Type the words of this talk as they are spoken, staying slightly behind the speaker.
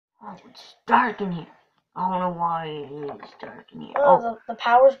Oh, it's dark in here. I don't know why it's dark in here. Oh, the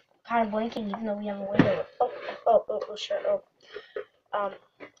power's kind of blinking even though we have a window. Oh, sure.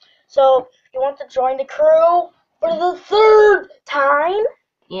 So, you want to join the crew for the third time?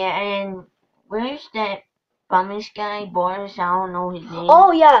 Yeah, and where's that bummish guy, Boris? I don't know his name.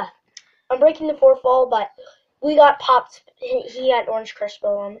 Oh, yeah. I'm breaking the fourth wall, but we got popped. He had orange crisp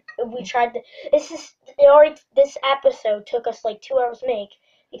on. We tried to. This episode took us like 2 hours to make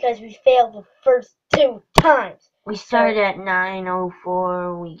because we failed the first 2 times. We started at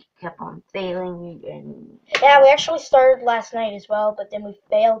 9:04. We kept on failing, and yeah, we actually started last night as well, but then we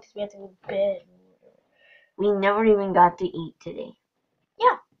failed because we had to go to bed. We never even got to eat today.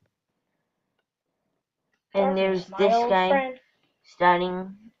 Yeah. And there's this guy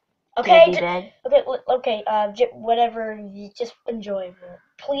starting. Okay. Whatever. Just enjoy.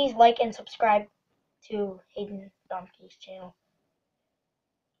 Please like and subscribe to Hayden Donkey's channel.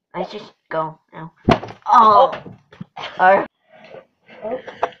 I just go now. Oh.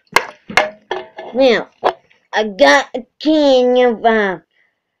 Now, I got a key of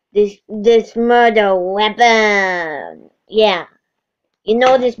this murder weapon. Yeah. You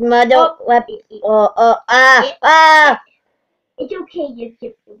know this murder weapon? It's okay,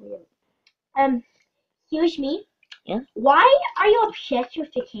 excuse me. Yeah? Why are you obsessed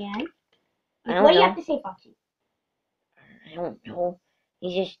with the can? What do you have to say, Foxy? I don't know.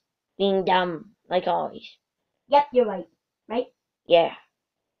 He's just being dumb, like always. Yep, you're right. Right? Yeah.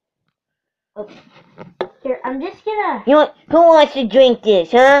 Okay. Here, I'm just gonna... You know, who wants to drink this,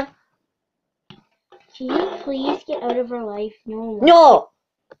 huh? Can you please get out of our life? No!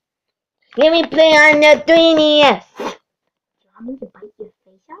 Let me play on the 3DS! You want me to bite your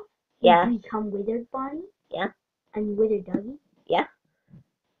face off? Yeah. And become withered body? Yeah. And withered doggy? Yeah.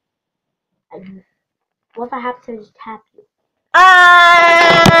 And what if I have to just tap you? Ah!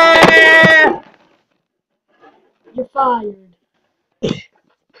 You're fired.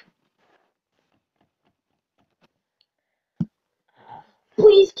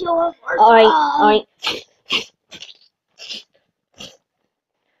 Please kill us. Alright.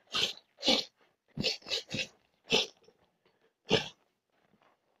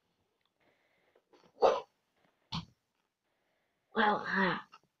 Well,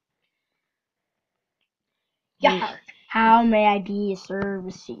 Yark. How may I be of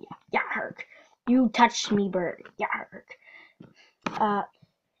service to you? Yark. You touched me, bird. Yark. Blah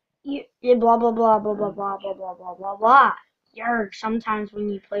blah blah blah blah blah blah blah blah blah blah. Yark. Sometimes when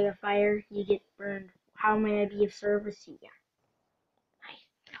you play a fire, you get burned. How may I be of service to you?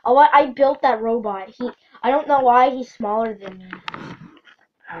 Oh, I built that robot. I don't know why he's smaller than me.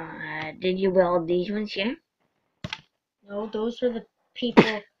 Did you build these ones here? No, those are the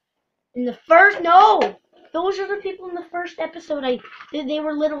people in the first. No, those are the people in the first episode. They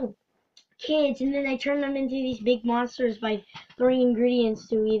were little kids, and then I turned them into these big monsters by throwing ingredients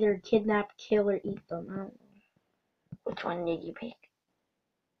to either kidnap, kill, or eat them. I don't know. Which one did you pick?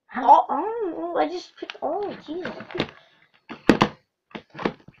 Oh, I don't know. I just picked. Oh, Jesus.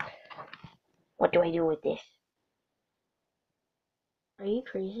 What do I do with this? Are you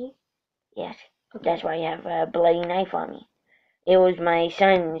crazy? Yes. Okay. That's why I have a bloody knife on me. It was my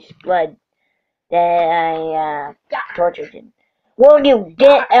son's blood that I tortured him. Will you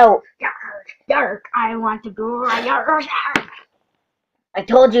get out? Yark, I want to go. Yark. I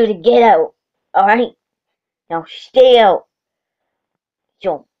told you to get out. Alright? Now stay out.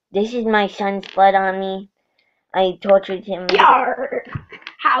 So, this is my son's blood on me. I tortured him. Yark.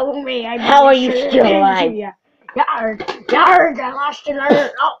 How may I be How are you still alive? Yark. I lost an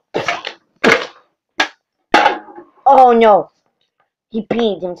alert. Oh no. He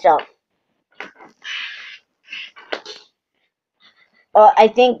peed himself. I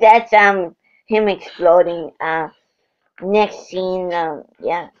think that's him exploding. Next scene,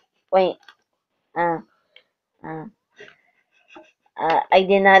 yeah. Wait. I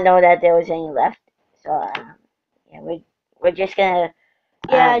did not know that there was any left. So yeah, we're just gonna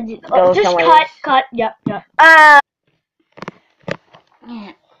go just somewhere. cut. Yep.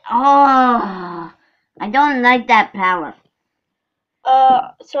 Oh, I don't like that power.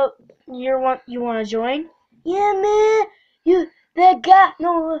 So you want to join? Yeah, man. That guy.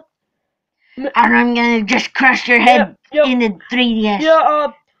 No. And I'm gonna just crush your head in the 3DS.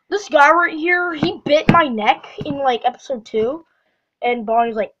 Yeah. This guy right here, he bit my neck in like episode 2, and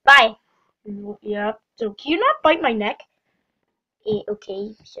Bonnie's like, bye. Yeah. So can you not bite my neck?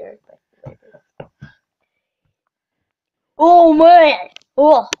 Okay, sure. Oh man.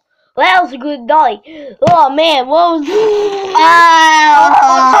 Oh. That was a good night. Oh man, what was? I'm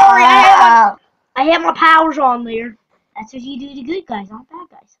sorry. I had my powers on there. That's what you do to good guys, not bad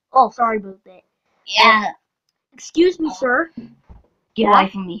guys. Oh, sorry about that. Yeah. Excuse me, sir. Get away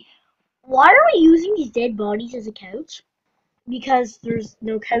from me. Why are we using these dead bodies as a couch? Because there's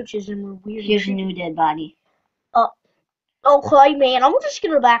no couches and we're weird. Here's a new dead body. Okay, man. I'm just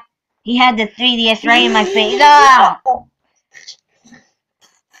gonna back. He had the 3DS right in my face. Ah!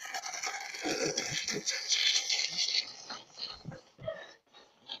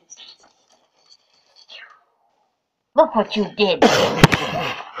 Look what you did.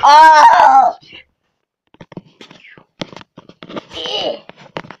 Oh!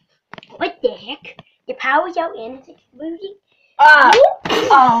 What the heck? Your power's out and it's exploding?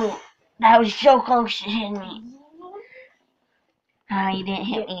 Oh! That was so close to hitting me. You didn't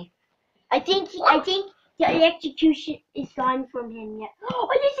hit me. I think the electrocution is gone from him yet. Oh,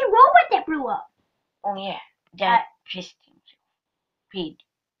 there's a robot that blew up. Oh yeah, that pissed himself. Peed.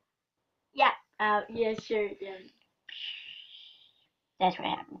 Yeah. Yeah, sure. Yeah. That's what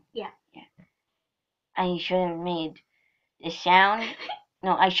happened. Yeah. I should have made the sound.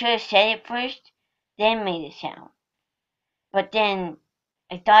 No, I should have said it first, then made the sound. But then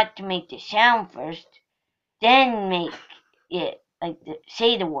I thought to make the sound first, then make it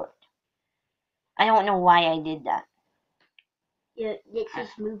say the word. I don't know why I did that. Yeah, let's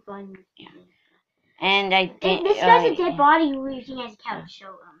just move on. Yeah. And I did. This guy's a dead body we're using as a couch,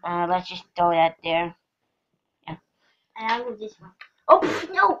 so let's just throw that there. and I'll move this one. Oh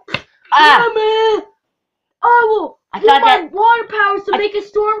no! Ah! Man! I thought my water powers to make a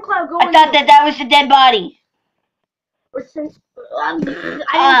storm cloud go. I thought that was the dead body. Or since I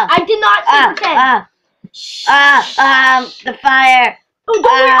did not say the fire. Oh, don't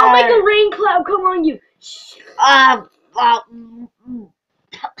worry, I'll make a rain cloud come on you.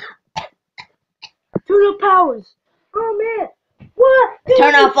 Turn off powers. Oh man. What?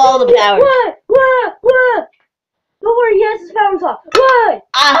 Turn off all the powers. What? Don't worry, he has his powers off. What?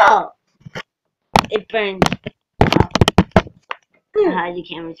 Oh! It burned. The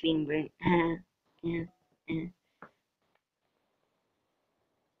camera's being burnt. Yeah.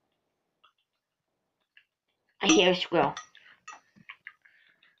 I hear a squirrel.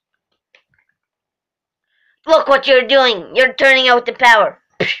 Look what you're doing. You're turning out the power.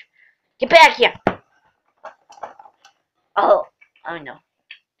 Get back here. Oh no.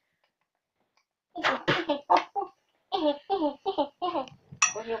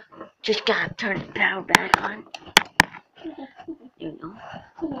 Just gotta turn the power back on. There you go.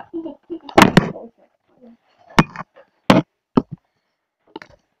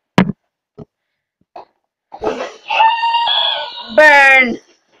 Burn!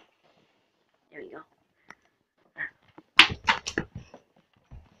 There you go.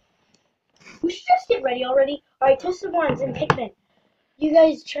 We should just get ready already. Alright, Toasted Ones and Pikmin. You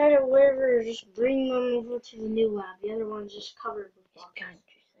guys try to whatever, just bring them over to the new lab. The other one's just covered with boxes.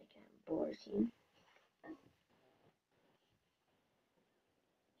 Just like Boris here.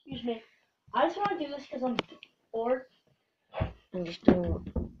 Excuse me. I just want to do this because I'm bored. I'm just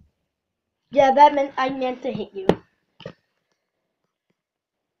doing. Yeah, I meant to hit you.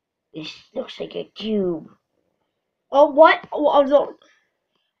 This looks like a cube. Oh, what? Oh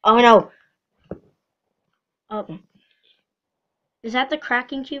no. Oh. Is that the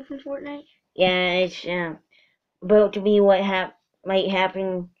cracking cube from Fortnite? Yeah, it's about to be what might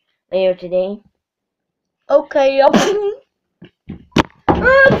happen later today. Okay.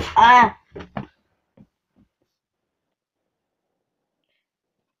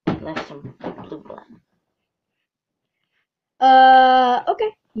 Left some blue blood.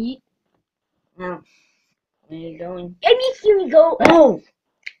 Okay. Yeet. Now, where are you going? I need you to go. Move!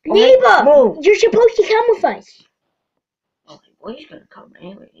 Neighbor! Move! You're supposed to camouflage. Okay, well, he's gonna come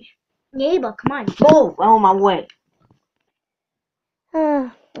anyways. Neighbor, come on. Move! I'm on my way.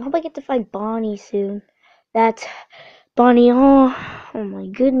 I hope I get to find Bonnie soon. That's Bonnie. Oh my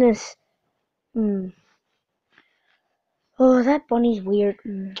goodness. Oh, that bunny's weird.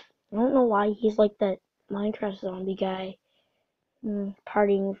 I don't know why he's like that Minecraft zombie guy.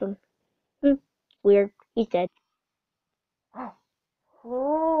 Partying with him. Weird. He's dead.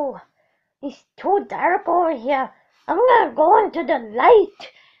 Oh, it's too dark over here. I'm gonna go into the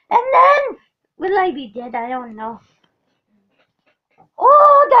light. And then, will I be dead? I don't know.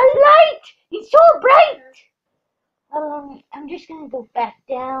 Oh, the light! It's so bright! I'm just gonna go back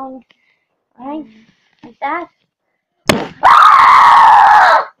down. Right? Like that.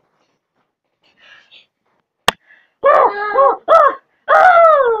 Ah!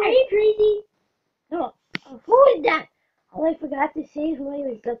 Are you crazy? No. Who is that? Oh, I forgot to say who I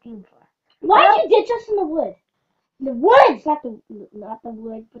was looking for. Why did you ditch us in the wood? The woods, not the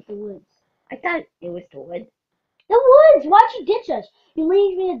wood, but the woods. I thought it was the wood. The woods! Why'd you ditch us? You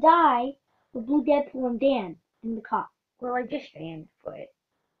leave me to die with Blue Deadpool and Dan and the cop. Well, I just ran for it.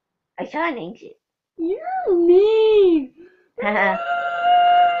 I saw an exit. You're mean! Hey,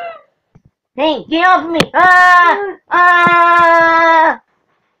 get off me! Ah! Ah!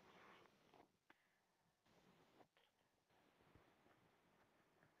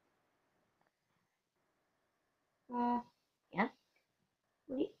 Yeah?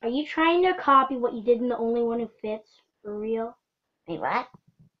 Are you trying to copy what you did in The Only One Who Fits? For real? Wait, what?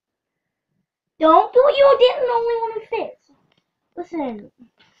 Don't do what you did in The Only One Who Fits. Listen,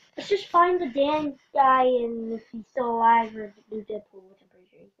 let's just find the Dan guy and if he's still alive or the Blue Deadpool, which I'm pretty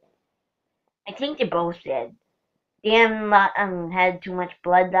sure he's dead. I think they're both dead. Dan had too much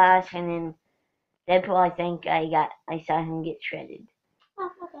blood loss, and then Deadpool, I think I saw him get shredded. Oh,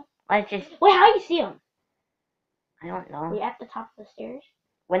 okay. Let's just. Wait, how do you see him? I don't Are know. you at the top of the stairs?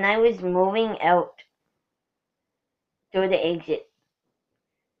 When I was moving out through the exit.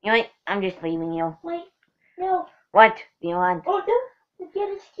 You know what? I'm just leaving you. Wait, no. What do you want? Oh, no. Get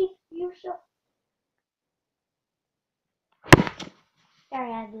his teeth yourself.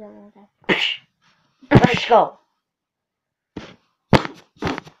 Sorry, I had to do that one time. Let's go.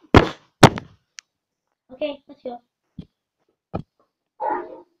 Okay, let's go.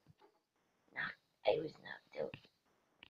 I was not.